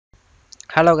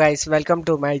Hello guys, welcome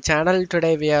to my channel.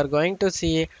 Today we are going to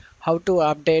see how to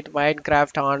update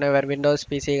Minecraft on our Windows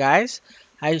PC guys.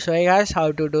 I'll show you guys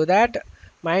how to do that.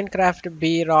 Minecraft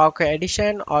Bedrock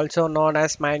Edition, also known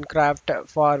as Minecraft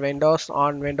for Windows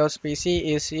on Windows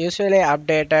PC, is usually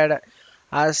updated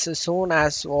as soon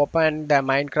as open the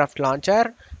Minecraft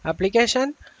launcher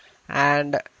application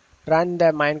and run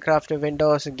the Minecraft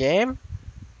Windows game.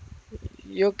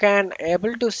 You can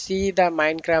able to see the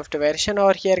Minecraft version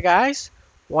over here guys,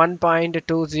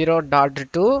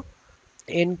 1.20.2.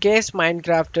 In case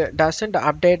Minecraft doesn't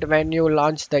update when you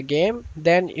launch the game,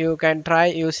 then you can try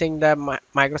using the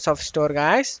Microsoft Store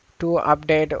guys to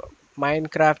update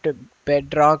Minecraft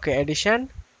Bedrock Edition.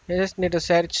 You just need to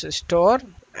search store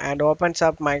and opens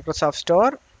up Microsoft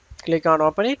Store. Click on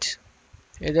open it.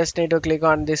 You just need to click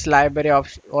on this library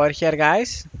over here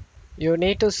guys. You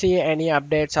need to see any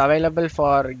updates available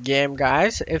for game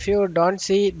guys. If you don't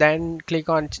see, then click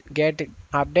on get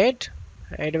update.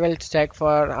 It will check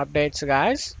for updates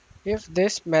guys. If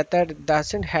this method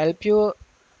doesn't help you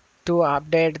to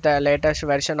update the latest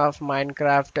version of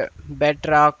Minecraft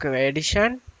Bedrock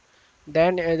Edition,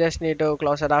 then you just need to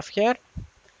close it off here.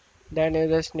 Then you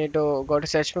just need to go to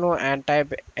search menu and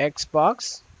type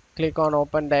Xbox. Click on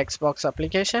open the Xbox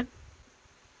application.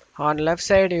 On left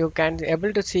side you can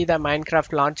able to see the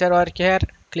Minecraft launcher over here.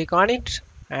 Click on it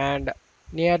and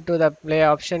near to the play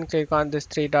option click on this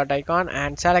three dot icon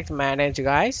and select manage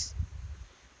guys.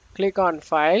 Click on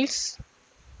files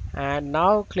and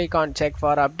now click on check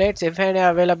for updates. If any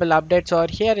available updates over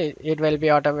here, it will be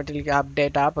automatically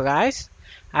update up guys.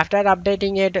 After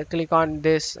updating it, click on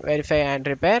this verify and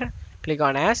repair. Click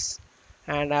on yes,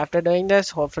 and after doing this,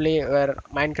 hopefully your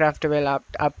Minecraft will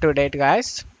up to date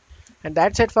guys. And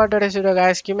that's it for today's video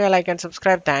guys. Give me a like and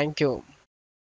subscribe. Thank you.